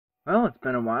Well, it's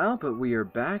been a while, but we are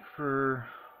back for,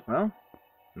 well,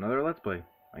 another Let's Play,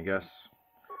 I guess.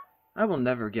 I will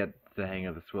never get the hang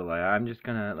of this, will I? I'm just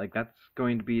gonna, that's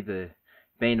going to be the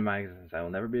bane of my existence. I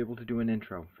will never be able to do an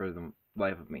intro for the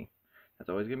life of me. That's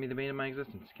always gonna be the bane of my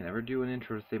existence. Can never do an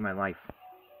intro to save my life.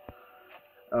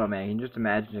 Oh man, can you just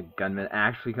imagine a gunman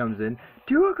actually comes in?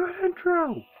 Do a good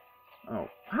intro! Oh,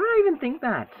 how did I even think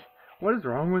that? What is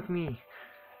wrong with me?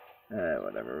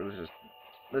 Whatever,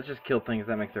 let's just kill things.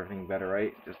 That makes everything better,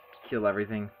 right? Just kill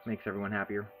everything, makes everyone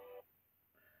happier.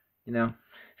 You know,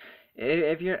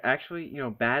 if you're actually,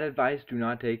 bad advice, do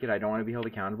not take it. I don't want to be held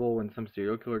accountable when some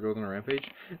serial killer goes on a rampage.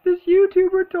 This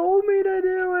YouTuber told me to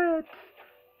do it.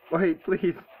 Wait,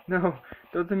 please, no,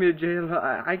 don't send me to jail.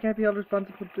 I can't be held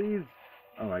responsible, please.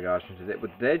 Oh my gosh,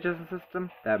 with their justice system,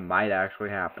 that might actually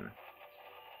happen.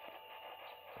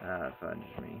 Fudge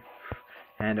me.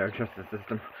 And our justice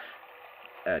system.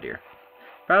 Oh dear.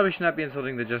 Probably should not be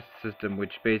insulting the justice system,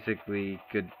 which basically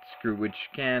which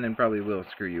can and probably will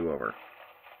screw you over.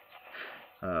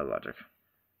 Logic.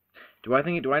 Do I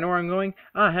know where I'm going?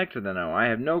 Ah, heck to the no. I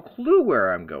have no clue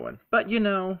where I'm going. But,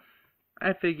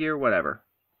 I figure whatever.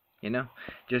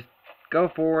 Just go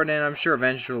forward and I'm sure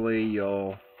eventually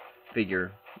you'll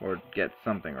figure or get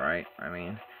something right. I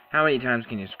mean, how many times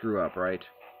can you screw up, right?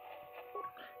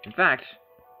 In fact,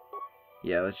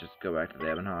 yeah, let's just go back to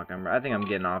the Ebon Hawk. I think I'm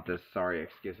getting off this sorry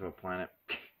excuse of a planet.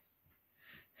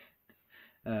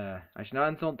 I should not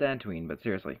insult Tatooine, but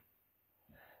seriously.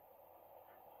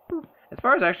 As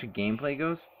far as actually gameplay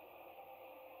goes,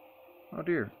 oh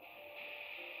dear.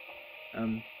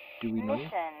 Do we know you?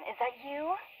 Mission, is that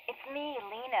you? It's me,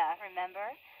 Lena, remember?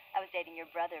 I was dating your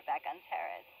brother back on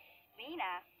Terrace.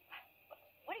 Lena?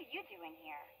 What are you doing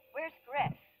here? Where's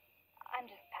Griff? I'm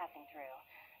just passing through.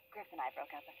 Griff and I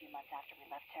broke up a few months after we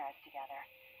left Terrace together.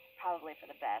 Probably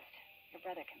for the best. Your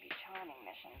brother can be charming,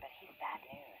 Mission, but he's bad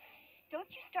news.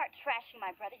 Don't you start trashing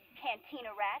my brother, you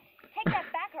cantina rat. Take that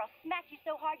back or I'll smack you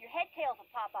so hard your head tails will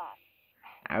pop off.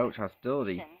 Ouch,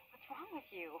 hostility. Mission, what's wrong with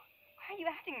you? Why are you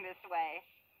acting this way?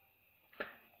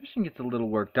 Mission gets a little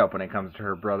worked up when it comes to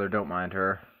her brother, don't mind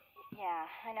her. Yeah,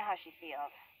 I know how she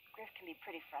feels. Griff can be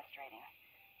pretty frustrating.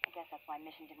 I guess that's why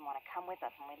Mission didn't want to come with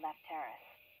us when we left Terrace.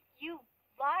 You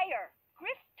liar!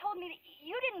 Griff told me that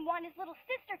you didn't want his little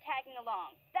sister tagging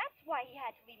along. That's why he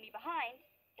had to leave me behind.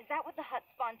 Is that what the hut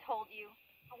spawn told you?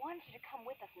 I wanted you to come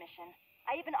with us, Mission.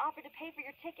 I even offered to pay for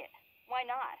your ticket. Why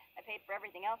not? I paid for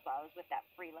everything else while I was with that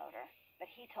freeloader. But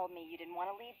he told me you didn't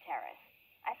want to leave Terrace.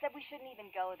 I said we shouldn't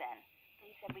even go then. So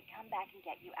he said we'd come back and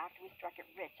get you after we struck it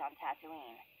rich on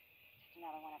Tatooine. Just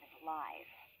another one of his lies.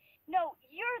 No,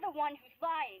 you're the one who's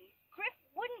lying. Griff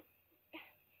wouldn't...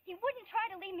 He wouldn't try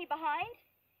to leave me behind.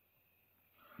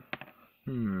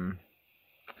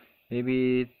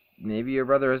 Maybe your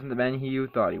brother isn't the man you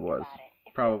thought he was.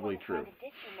 Probably true.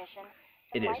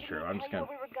 It is true. I'm just gonna...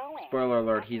 Spoiler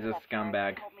alert, he's a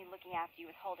scumbag. Told me looking after you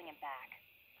was holding him back.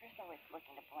 Griff's always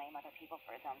looking to blame other people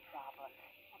for his own problems.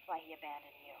 That's why he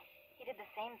abandoned you. He did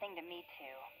the same thing to me,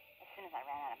 too. As soon as I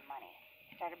ran out of money,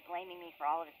 he started blaming me for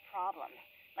all of his problems.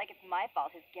 Like it's my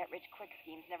fault his get-rich-quick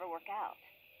schemes never work out.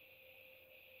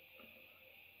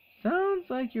 Sounds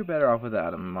like you're better off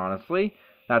without him, honestly.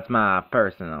 That's my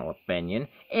personal opinion.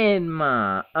 In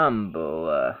my humble,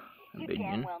 You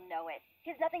opinion. damn well know it.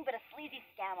 He's nothing but a sleazy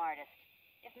scam artist.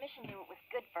 If Mission knew it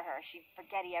was good for her, she'd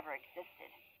forget he ever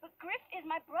existed. But Griff is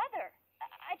my brother.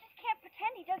 I just can't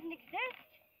pretend he doesn't exist.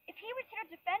 If he was here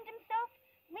to defend himself,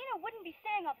 Lena wouldn't be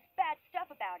saying all this bad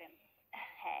stuff about him.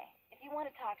 Hey, if you want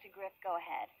to talk to Griff, go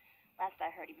ahead. Last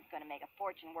I heard, he was going to make a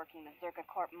fortune working the Zerka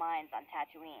Corp mines on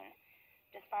Tatooine.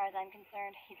 But as far as I'm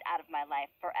concerned, he's out of my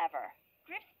life forever.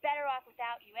 Griff's better off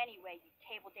without you anyway, you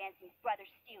table-dancing,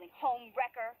 brother-stealing home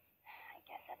wrecker. I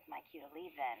guess that's my cue to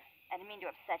leave then. I didn't mean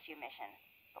to upset you, Mission.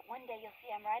 But one day you'll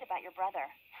see I'm right about your brother.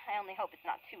 I only hope it's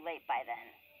not too late by then.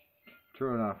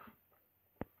 True enough.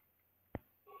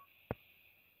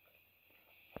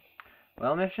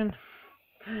 Well, Mission?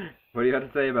 What do you have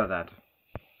to say about that?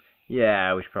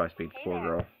 Yeah, we should probably speak to the poor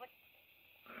girl.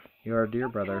 Your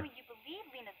dear brother. Don't tell me you believe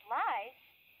Lena's lies.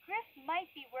 Griff might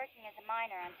be working as a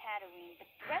miner on Tatooine, but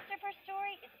the rest of her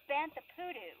story is bantha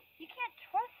poodoo. You can't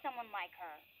trust someone like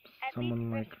her. At least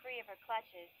Griff's free of her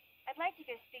clutches. I'd like to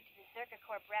go speak to the Zerka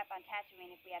Corp rep on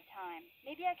Tatooine if we have time.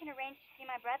 Maybe I can arrange to see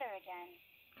my brother again.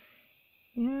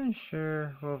 Yeah,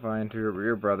 sure. We'll find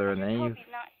your brother, and then you... He's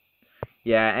not...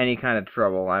 Yeah, any kind of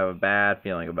trouble. I have a bad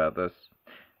feeling about this.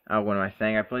 What am I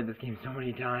saying? I played this game so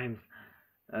many times.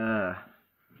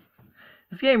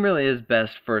 This game really is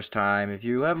best first time. If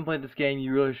you haven't played this game,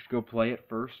 you really should go play it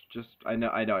first. I know,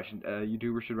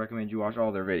 YouTubers should recommend you watch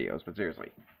all their videos, but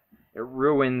seriously. it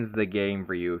ruins the game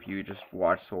for you if you just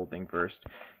watch the whole thing first.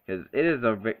 Because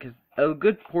because a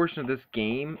good portion of this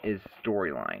game is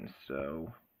storylines,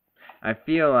 so I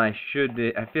feel I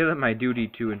feel it my duty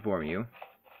to inform you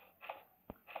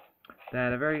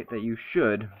that you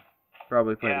should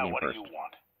probably play the game what first. do you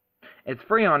want? It's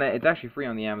free on it. It's actually free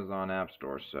on the Amazon App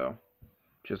Store, so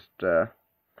just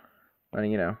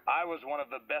letting you know. I was one of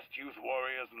the best youth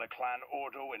warriors in the clan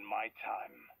Ordo in my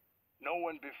time. No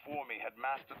one before me had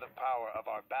mastered the power of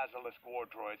our basilisk war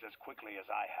droids as quickly as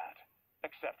I had.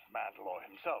 Except Mandalore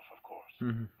himself, of course.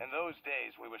 In those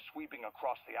days, we were sweeping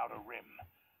across the Outer Rim,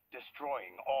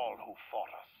 destroying all who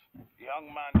fought us. Young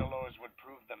Mandalores would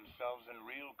prove themselves in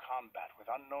real combat with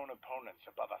unknown opponents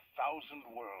above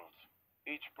 1,000 worlds.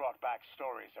 Each brought back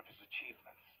stories of his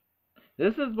achievements.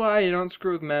 This is why you don't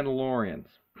screw with Mandalorians.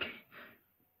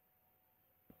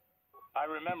 I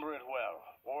remember it well,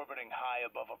 orbiting high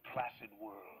above a placid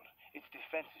world, its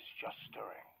defenses just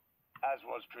stirring. As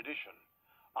was tradition,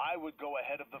 I would go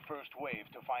ahead of the first wave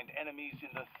to find enemies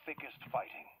in the thickest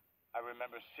fighting. I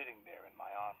remember sitting there in my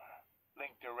armor,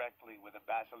 linked directly with a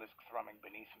basilisk thrumming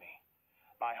beneath me,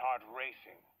 my heart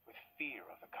racing with fear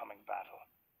of the coming battle.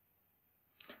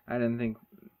 I didn't think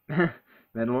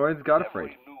Mandalorians got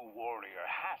afraid. Every new warrior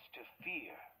has to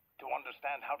fear to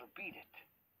understand how to beat it.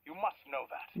 You must know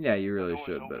that. Yeah, you really the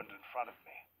doors should, but opened in front of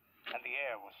me, and the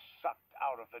air was sucked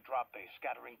out of the drop bay,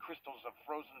 scattering crystals of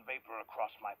frozen vapor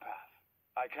across my path.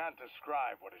 I can't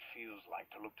describe what it feels like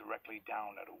to look directly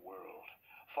down at a world,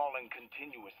 falling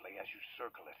continuously as you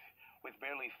circle it, with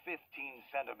barely 15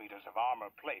 centimeters of armor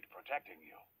plate protecting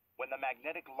you. When the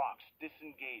magnetic locks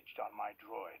disengaged on my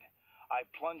droid, I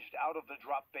plunged out of the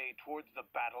drop bay towards the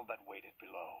battle that waited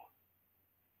below.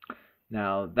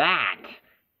 Now that's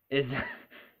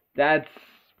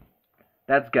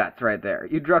guts right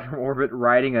there. You dropped from orbit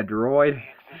riding a droid. The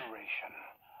exhilaration,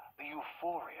 the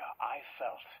euphoria I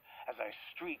felt as I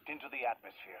streaked into the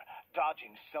atmosphere,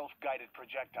 dodging self-guided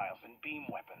projectiles and beam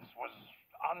weapons, was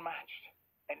unmatched.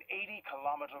 An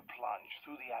 80-kilometer plunge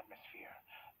through the atmosphere,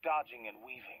 dodging and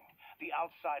weaving, the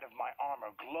outside of my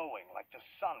armor glowing like the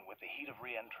sun with the heat of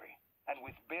re-entry. And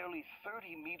with barely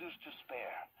 30 meters to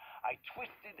spare, I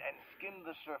twisted and skimmed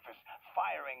the surface,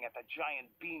 firing at the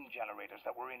giant beam generators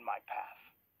that were in my path.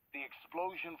 The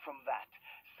explosion from that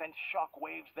sent shock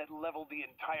waves that leveled the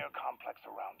entire complex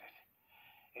around it.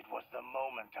 It was the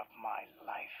moment of my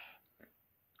life.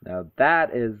 Now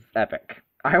that is epic.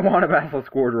 I want a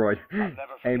basilisk war droid. I'll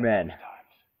never forget Amen. those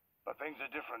times. But things are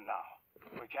different now.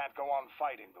 We can't go on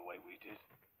fighting the way we did.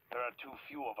 There are too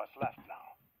few of us left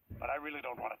now. But I really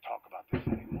don't want to talk about this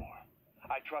anymore.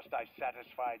 I trust I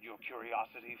satisfied your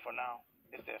curiosity for now.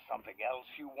 Is there something else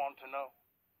you want to know?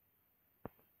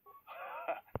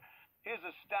 Here's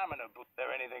a stamina boost. Is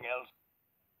there anything else?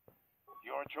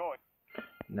 Your choice.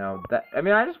 No,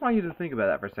 I just want you to think about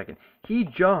that for a second. He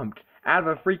jumped out of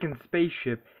a freaking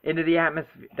spaceship into the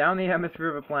atmosphere, down the atmosphere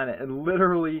of a planet, and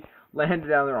literally landed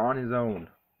down there on his own.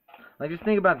 Like, just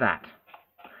think about that.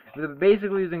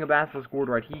 Basically using a basilisk war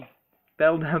droid, he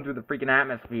fell down through the freaking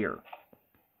atmosphere.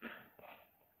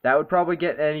 That would probably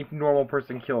get any normal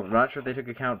person killed. I'm not sure if they took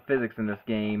account physics in this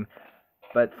game,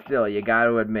 but still, you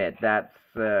gotta admit, that's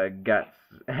guts.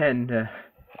 And,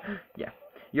 yeah.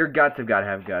 Your guts have gotta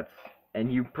have guts. And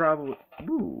you probably...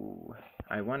 Ooh,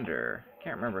 I wonder.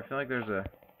 Can't remember. I feel like there's a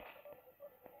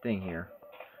thing here.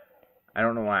 I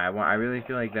don't know why. I really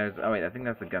feel like there's... Oh, wait, I think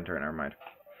that's the gun turret. Never mind.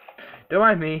 Don't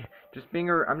mind me.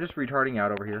 I'm just retarding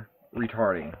out over here.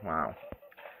 Retarding. Wow.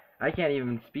 I can't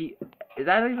even speak... Is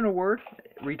that even a word?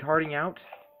 Retarding out?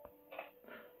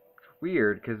 It's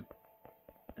weird, because...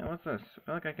 What's this? I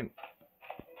feel like I can...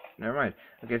 Never mind.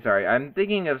 Okay, sorry. I'm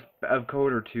thinking of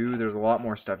KOTOR 2. There's a lot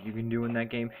more stuff you can do in that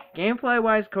game.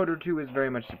 Gameplay-wise, KOTOR 2 is very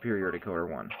much superior to KOTOR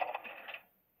 1.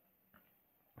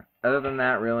 Other than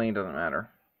that, really, it doesn't matter.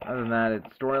 Other than that, it's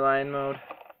storyline mode.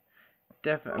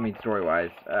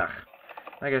 Story-wise. Ugh.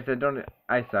 Like I said,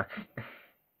 I suck.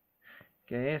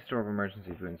 Okay, store of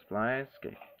emergency food and supplies.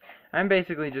 Okay. I'm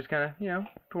basically just kind of,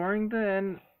 touring the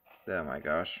end. Oh my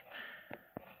gosh.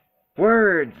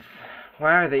 Words!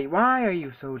 Why are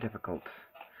you so difficult?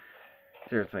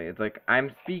 Seriously, it's like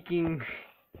I'm speaking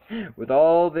with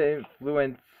all the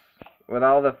influence, with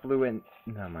all the fluent,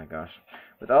 oh my gosh,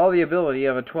 with all the ability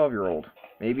of a 12-year-old,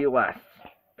 maybe less.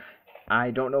 I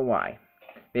don't know why.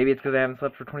 Maybe it's because I haven't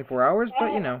slept for 24 hours,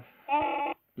 but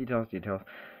details.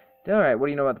 Alright, what do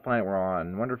you know about the planet we're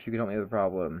on? Wonder if you can help me with the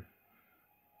problem.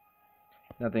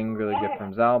 Nothing really good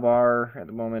from Zalbar at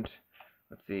the moment.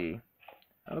 Let's see.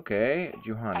 Okay,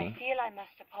 Juhani. I feel I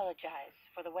must apologize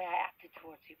for the way I acted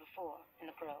towards you before in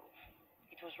the Grove.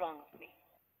 It was wrong of me.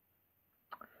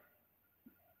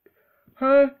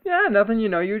 Yeah, nothing,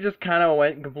 you just kind of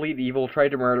went complete evil, tried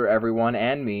to murder everyone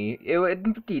and me.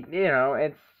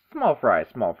 It's small fries,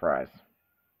 small fries.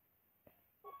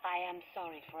 I am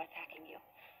sorry for attacking you.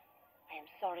 I am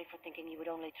sorry for thinking you would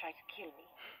only try to kill me.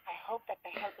 I hope that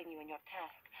by helping you in your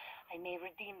task, I may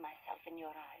redeem myself in your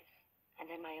eyes, and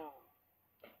in my own.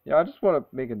 I just want to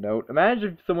make a note.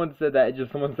 Imagine if someone said that,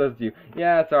 someone says to you,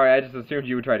 yeah, sorry, I just assumed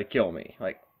you would try to kill me.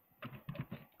 Like,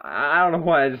 I don't know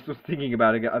why I just was thinking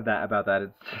about that.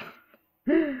 It's just,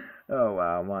 oh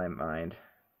wow, my mind.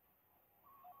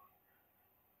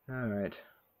 Alright.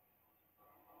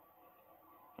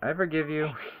 I forgive you.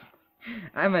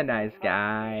 I'm a nice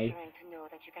guy. It's reassuring to know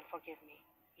that you can forgive me,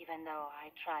 even though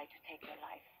I tried to take your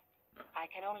life. I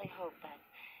can only hope that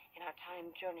in our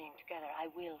time journeying together, I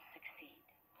will succeed.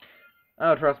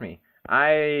 Oh, trust me.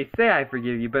 I say I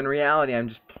forgive you, but in reality, I'm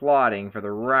just plotting for the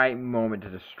right moment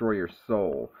to destroy your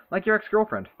soul. Like your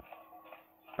ex-girlfriend.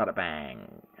 Bada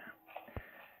bang.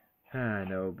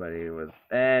 Nobody was...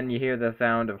 And you hear the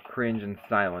sound of cringe and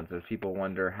silence as people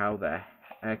wonder how the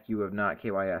heck you have not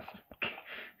KYS.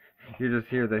 You just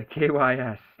hear the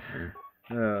KYS. Hey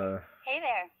there,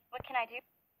 what can I do?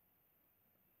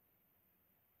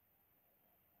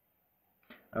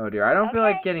 Oh dear, I don't feel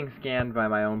like getting scanned by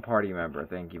my own party member,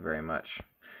 thank you very much.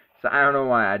 So I don't know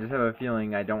why, I just have a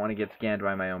feeling I don't want to get scanned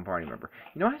by my own party member.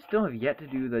 I still have yet to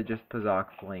do the Just Pazak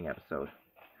Fling episode.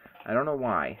 I don't know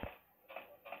why.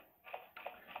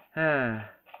 Normally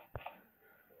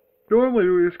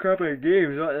doing this crap in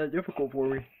game is not that difficult for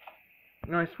me.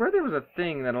 I swear there was a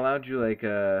thing that allowed you, like,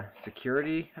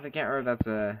 security. I can't remember if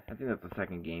I think that's the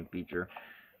second game feature.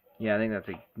 Yeah, I think that's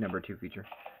a number 2 feature.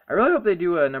 I really hope they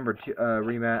do a number 2,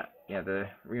 the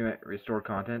restored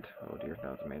content. Oh dear,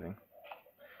 that was amazing.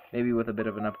 Maybe with a bit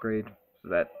of an upgrade, so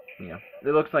that,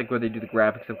 it looks like where they do the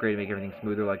graphics upgrade to make everything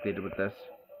smoother like they did with this.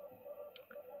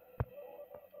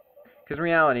 Because in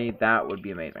reality, that would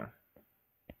be amazing.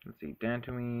 Let's see,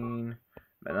 Dantooine,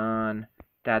 Manon,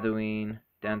 Tatooine,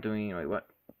 wait, what?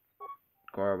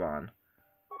 Korriban.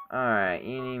 Alright,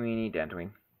 eeny, meeny,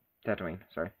 Tatooine,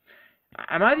 sorry.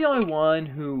 Am I the only one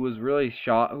who was really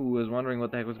shocked, who was wondering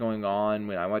what the heck was going on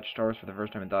when I watched Star Wars for the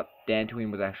first time and thought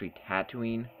Dantooine was actually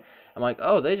Tatooine? I'm like,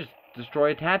 oh, they just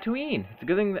destroyed Tatooine. It's a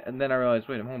good thing, and then I realized,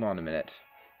 wait, hold on a minute.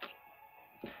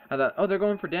 I thought, oh, they're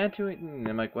going for Dantooine, and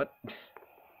I'm like, what?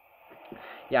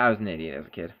 Yeah, I was an idiot as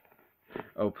a kid.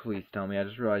 Oh, please tell me. I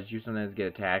just realized you sometimes get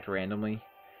attacked randomly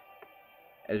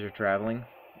as you're traveling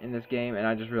in this game, and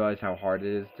I just realized how hard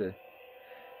it is to...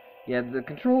 Yeah, the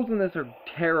controls in this are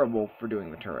terrible for doing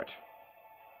the turret.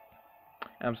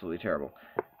 Absolutely terrible.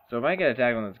 So if I get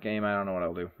attacked on this game, I don't know what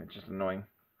I'll do. It's just annoying.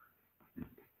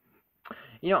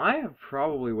 I have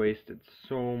probably wasted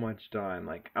so much time.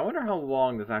 Like, I wonder how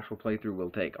long this actual playthrough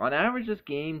will take. On average, this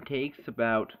game takes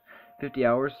about 50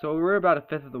 hours, so we're about a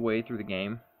fifth of the way through the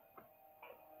game.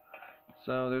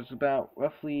 So there's about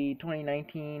roughly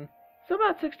 2019, so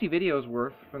about 60 videos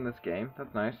worth from this game.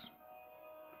 That's nice.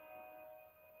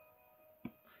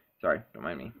 Sorry, don't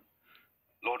mind me.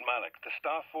 Lord Malak, the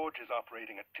Star Forge is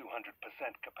operating at 200%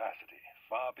 capacity,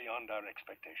 far beyond our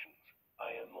expectations.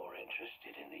 I am more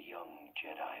interested in the young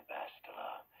Jedi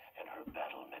Bastila and her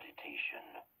battle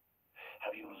meditation.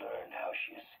 Have you learned how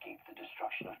she escaped the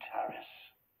destruction of Taris?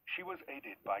 She was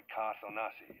aided by Kar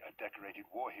Sonasi, a decorated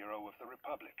war hero of the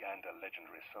Republic and a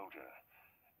legendary soldier.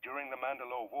 During the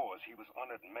Mandalore Wars, he was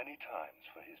honored many times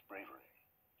for his bravery.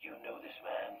 You know this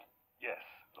man? Yes,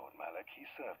 Lord Malak. He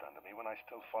served under me when I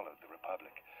still followed the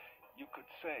Republic. You could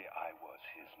say I was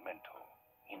his mentor.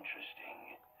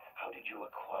 Interesting. How did you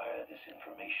acquire this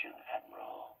information,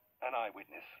 Admiral? An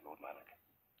eyewitness, Lord Malak.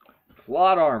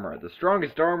 Plot armor, the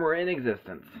strongest armor in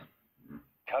existence.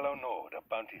 Calo Nord, a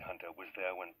bounty hunter, was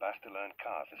there when Bastila and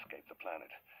Kaz escaped the planet.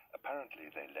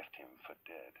 Apparently, they left him for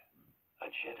dead.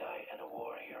 A Jedi and a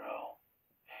war hero.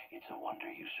 It's a wonder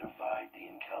you survived the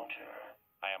encounter.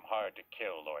 I am hard to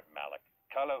kill, Lord Malak.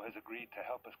 Calo has agreed to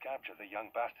help us capture the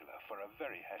young Bastila for a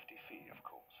very hefty fee, of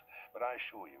course. But I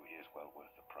assure you he is well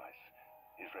worth the price.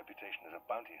 His reputation as a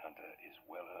bounty hunter is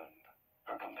well earned.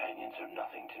 Her companions are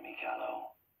nothing to me,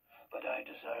 Calo. But I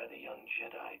desire the young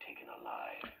Jedi taken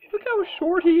alive. Look how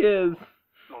short he is.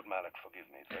 Lord Malak, forgive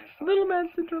me. There is Little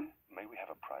man syndrome. May we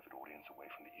have a private audience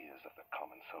away from the ears of the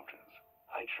common soldiers?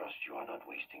 I trust you are not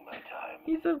wasting my time.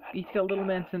 He's got little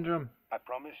man syndrome. I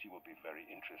promise you will be very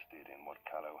interested in what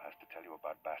Calo has to tell you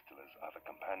about Bastila's other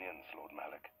companions, Lord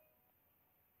Malak.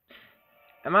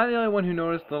 Am I the only one who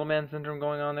noticed little man syndrome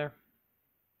going on there?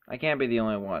 I can't be the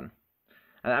only one.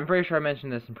 I'm pretty sure I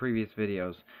mentioned this in previous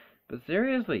videos. But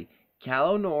seriously,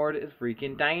 Calo Nord is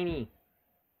freaking tiny.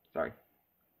 Sorry.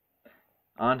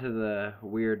 onto the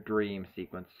weird dream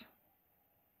sequence.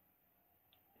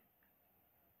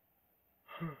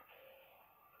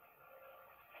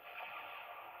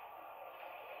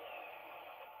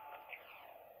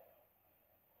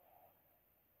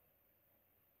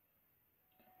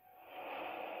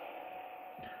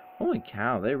 Holy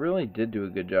cow, they really did do a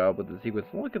good job with the sequence.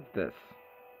 Look at this.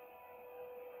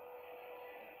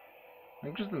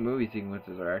 Like, just the movie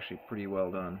sequences are actually pretty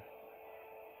well done.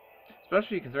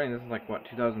 Especially considering this is like, what,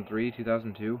 2003,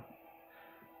 2002?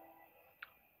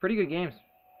 Pretty good games.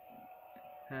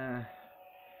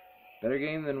 Better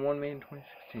game than one made in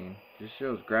 2016. Just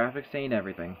shows graphics ain't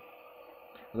everything.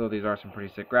 Although these are some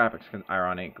pretty sick graphics,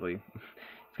 ironically.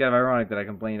 It's kind of ironic that I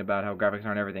complain about how graphics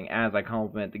aren't everything as I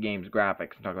compliment the game's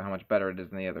graphics and talk about how much better it is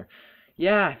than the other.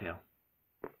 Yeah, I feel.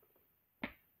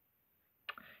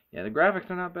 Yeah, the graphics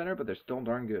are not better, but they're still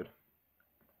darn good.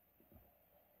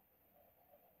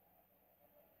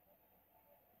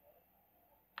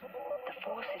 The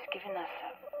Force has given us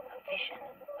a vision,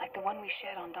 like the one we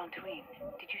shared on Tatooine.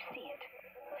 Did you see it?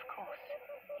 Of course.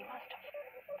 You must have.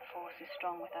 The Force is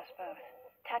strong with us both.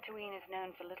 Tatooine is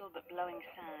known for little but blowing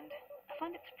sand. I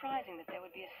find it surprising that there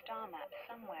would be a star map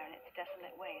somewhere in its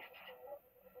desolate wastes.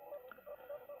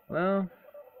 Well,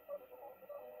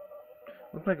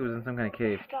 looked like it was in some kind of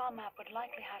cave. The star map would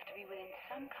likely have to be within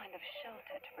some kind of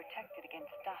shelter to protect it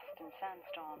against dust and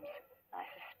sandstorms. I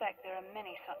suspect there are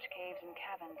many such caves and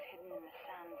caverns hidden in the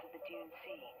sands of the Dune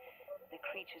Sea. The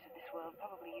creatures of this world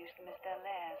probably use them as their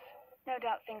lairs. No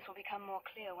doubt things will become more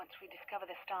clear once we discover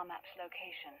the star map's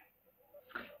location.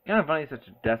 Kind of funny, such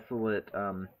a desolate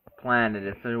planet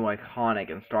is so iconic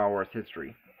in Star Wars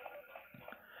history.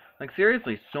 Like,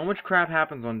 seriously, so much crap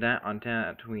happens on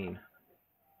Tatooine.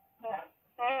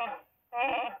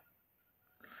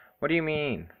 What do you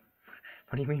mean?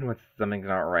 What do you mean something's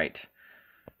not right?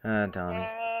 Tommy.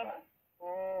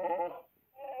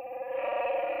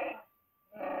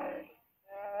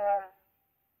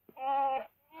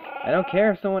 I don't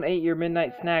care if someone ate your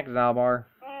midnight snack, Zalbar.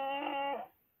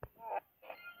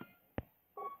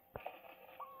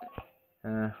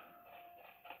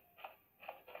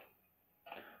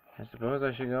 I suppose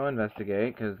I should go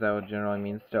investigate, because that would generally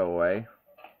mean stowaway.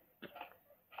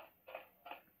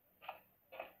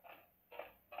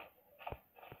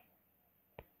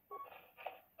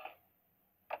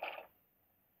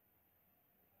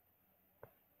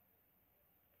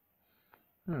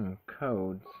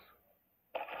 Codes.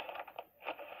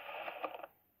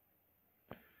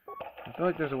 I feel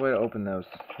like there's a way to open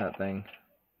that thing.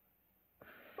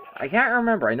 I can't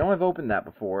remember. I know I've opened that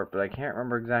before, but I can't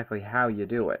remember exactly how you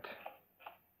do it.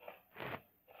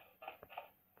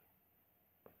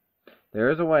 There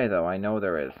is a way, though. I know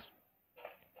there is.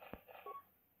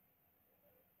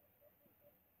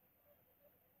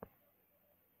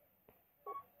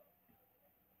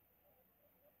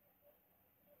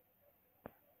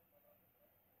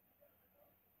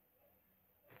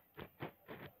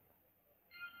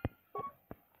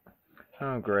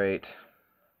 Oh, great.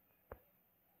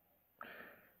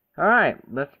 Alright,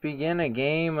 let's begin a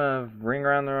game of Ring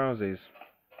Around the Rosies.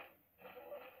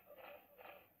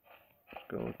 Let's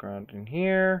go look around in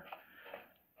here.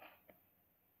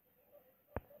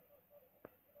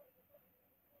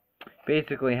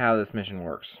 Basically how this mission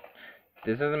works.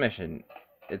 This is a mission.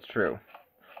 It's true.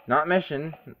 Not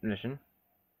mission.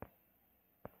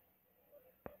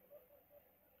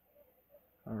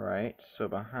 Alright, so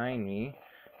behind me.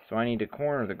 So I need to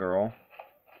corner the girl.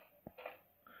 I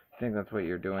think that's what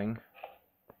you're doing.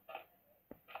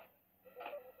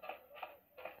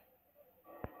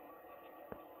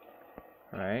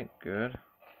 Alright, good.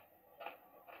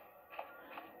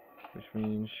 Which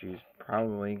means she's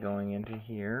probably going into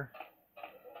here.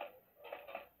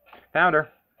 Found her!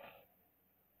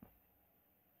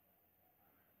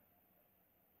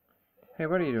 Hey,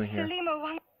 what are you doing here?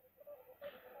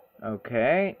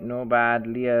 Okay, no bad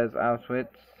Leah's Auschwitz.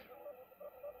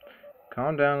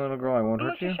 Calm down, little girl, I won't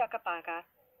hurt you.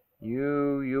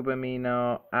 You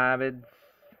Yubamino Avids.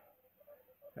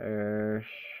 I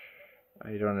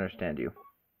don't understand you.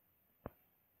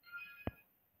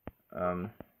 Can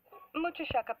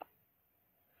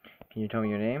you tell me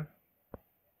your name?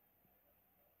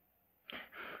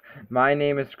 My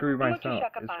name is Screw myself.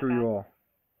 Screw you all.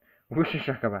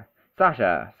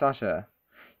 Sasha.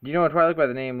 Do you know a Twilight by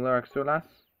the name Lyric Solas?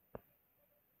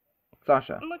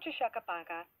 Sasha.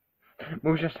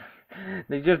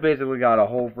 They just basically got a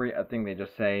whole free thing. They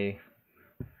just say,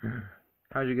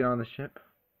 how'd you get on the ship?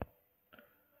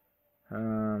 Try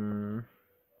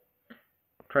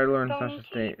to learn Sasha's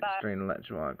strange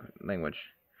language.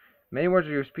 Many words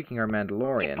you're speaking are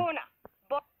Mandalorian.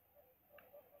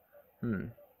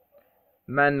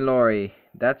 Mandalori.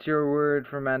 That's your word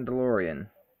for Mandalorian.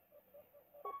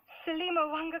 Selima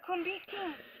wanga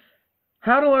konbiki.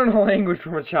 How to learn a language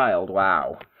from a child.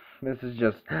 Wow. This is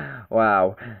just...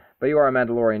 Wow. But you are a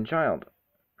Mandalorian child.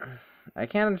 I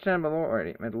can't understand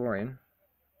Mandalorian.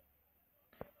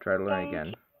 Try to learn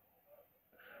again.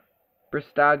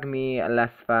 Bristag mi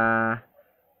lasfa.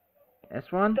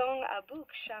 S1? Dong abuk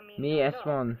shami Me no.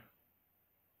 S1.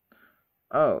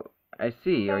 Oh, I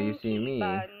see. Are you seeing me?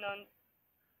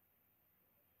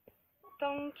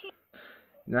 Donki.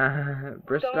 Nah,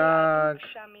 Bristag.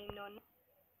 Shami no.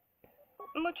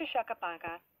 Mucho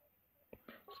shakapaka.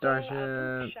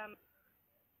 Starship.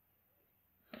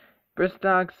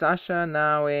 Bristag, Sasha,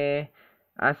 Nawe,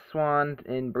 Aswan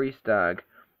in Bristag.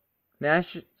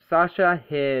 Sasha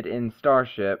hid in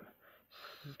Starship.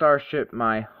 Starship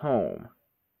my home.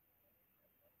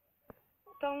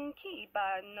 Donki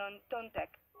ba non tontek.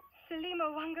 Selima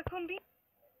wanga konbi.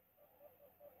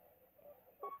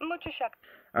 Mucho shak.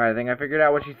 Alright, I think I figured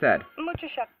out what she said. Mucho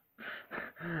shak.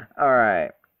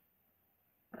 Alright.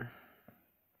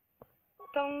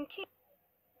 Donki.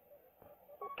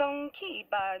 Donki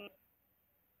ba.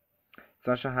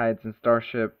 Sasha hides in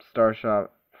Starship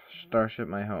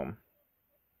my home.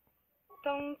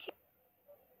 Donki.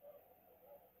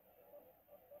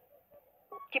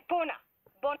 Kipona.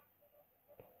 Bon.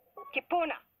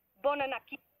 Kipona.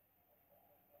 Bonanaki.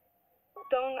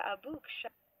 Dong abuk sha.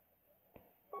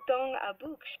 Dong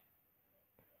abuk sha.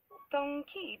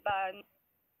 Donki ba.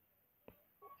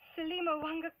 Selima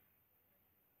wanga.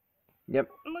 Yep.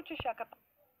 Mucho shaka.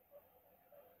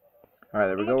 Alright,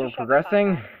 there we go. We're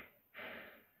progressing.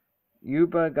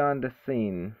 Yuba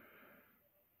Gandasin.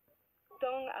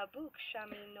 Dong abuk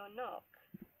shami no nok.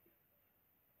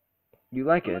 You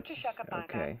like it? Mucho shaka.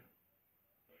 Okay.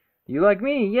 You like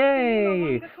me?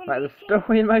 Yay! The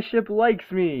stowaway in my ship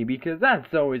likes me, because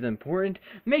that's always important.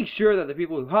 Make sure that the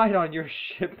people who hide on your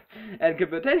ship and could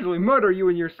potentially murder you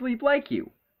in your sleep like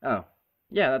you. Oh.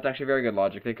 Yeah, that's actually very good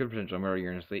logic. They could potentially murder you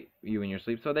in your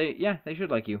sleep, so they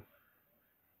should like you.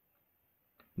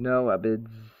 No,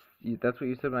 Abids. That's what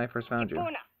you said when I first found you.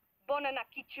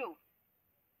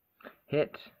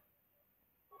 Hit.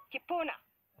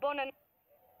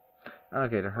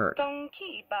 Okay, to hurt.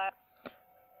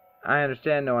 I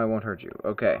understand. No, I won't hurt you.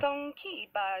 Okay.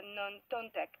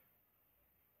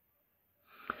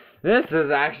 This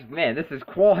is actually, man, this is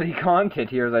quality content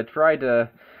here as I try to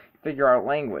figure out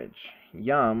language.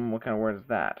 Yum, what kind of word is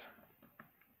that?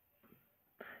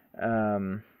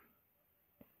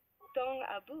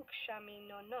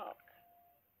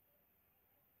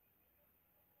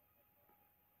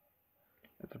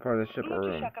 It's a part of the ship or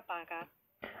room.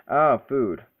 Oh,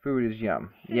 food. Food is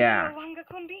yum. Yeah.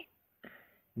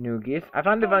 Nugis. I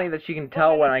find it funny that she can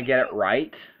tell when I get it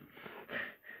right.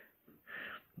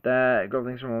 That girl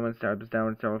thinks for a moment, stabs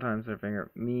downward several times with her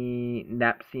finger. Me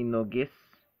napsi nugis.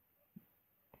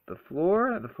 The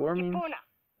floor? The floor means?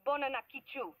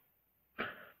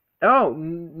 Oh,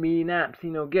 me napsi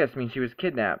nugis means she was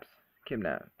kidnapped.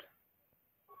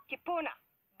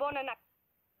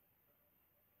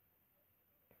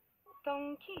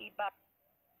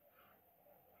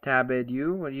 Tabid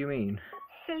you? What do you mean?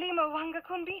 Selima wanga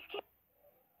konbiki.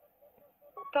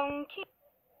 Donki.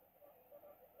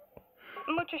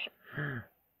 Mucho.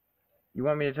 You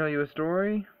want me to tell you a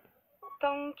story?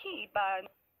 Donki ba.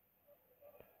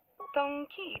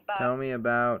 Donki ba. Tell me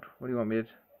about. What do you want me to?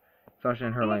 Sasha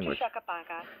in her language.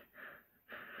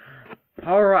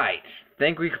 Alright.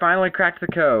 Think we finally cracked the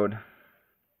code.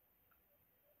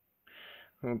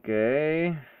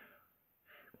 Okay.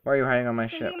 Why are you hiding on my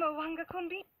ship?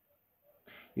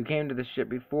 You came to the ship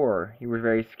before. You were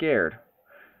very scared.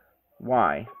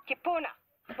 Why?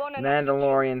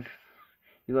 Mandalorians.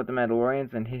 You let the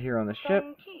Mandalorians and hid here on the ship.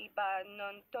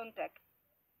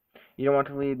 You don't want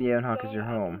to leave the Avonhawk as your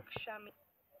home.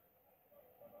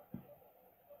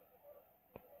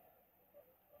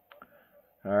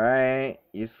 Alright.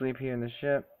 You sleep here in the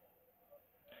ship.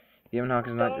 The Avonhawk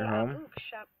is not your home.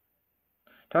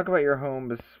 Talk about your home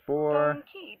before.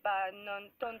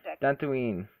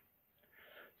 Tatooine.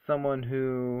 Someone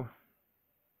who...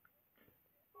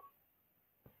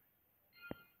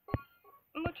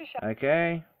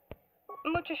 Okay.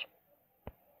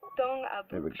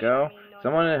 There we go.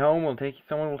 Someone at home will take.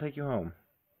 Someone will take you home.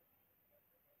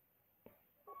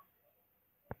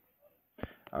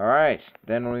 All right.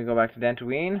 Then when we go back to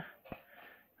Tatooine.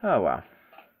 Oh wow.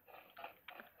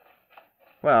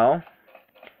 Well,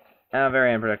 a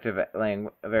very unproductive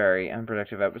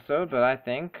episode, but I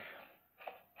think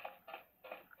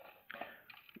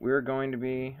we're going to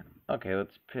be okay.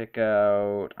 Let's pick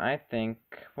out. I think.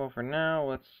 Well, for now,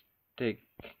 let's take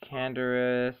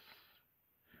Canderous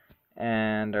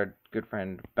and our good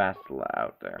friend Bastila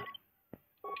out there.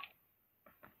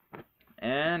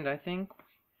 And I think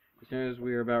as soon as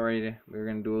we are about ready to, we're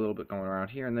going to do a little bit going around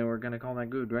here, and then we're going to call that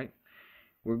good, right?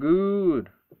 We're good.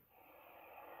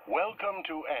 Welcome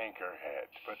to Anchorhead,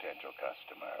 potential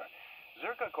customer.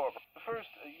 Zerka Corp. First,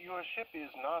 your ship is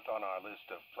not on our list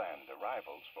of planned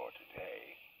arrivals for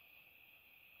today.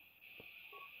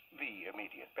 The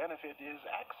immediate benefit is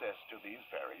access to these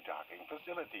ferry docking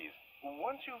facilities.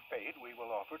 Once you've paid, we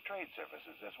will offer trade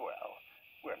services as well.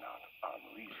 We're not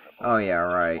unreasonable. Oh yeah,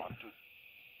 right. Want to...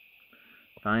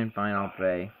 Fine, I'll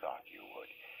pay. I thought you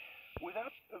would. Without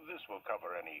this will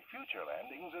cover any future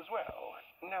landings as well.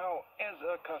 Now, as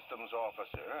a customs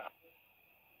officer,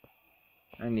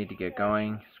 I need to get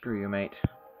going. Screw you, mate.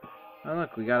 Oh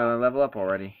look, we got a level up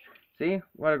already. See?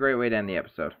 What a great way to end the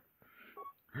episode.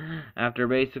 After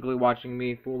basically watching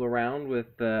me fool around with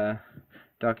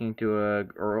talking to a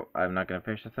girl, I'm not going to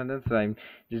finish the sentence. I'm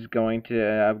just going to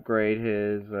upgrade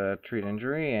his treat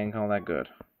injury and call that good.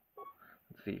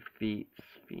 Let's see, feats.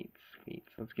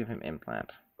 Let's give him implant.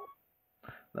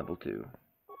 Level 2.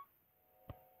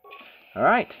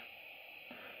 Alright.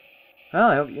 Well,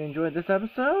 I hope you enjoyed this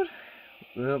episode.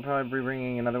 We'll probably be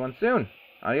bringing another one soon.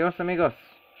 Adios, amigos.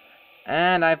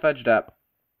 And I fudged up.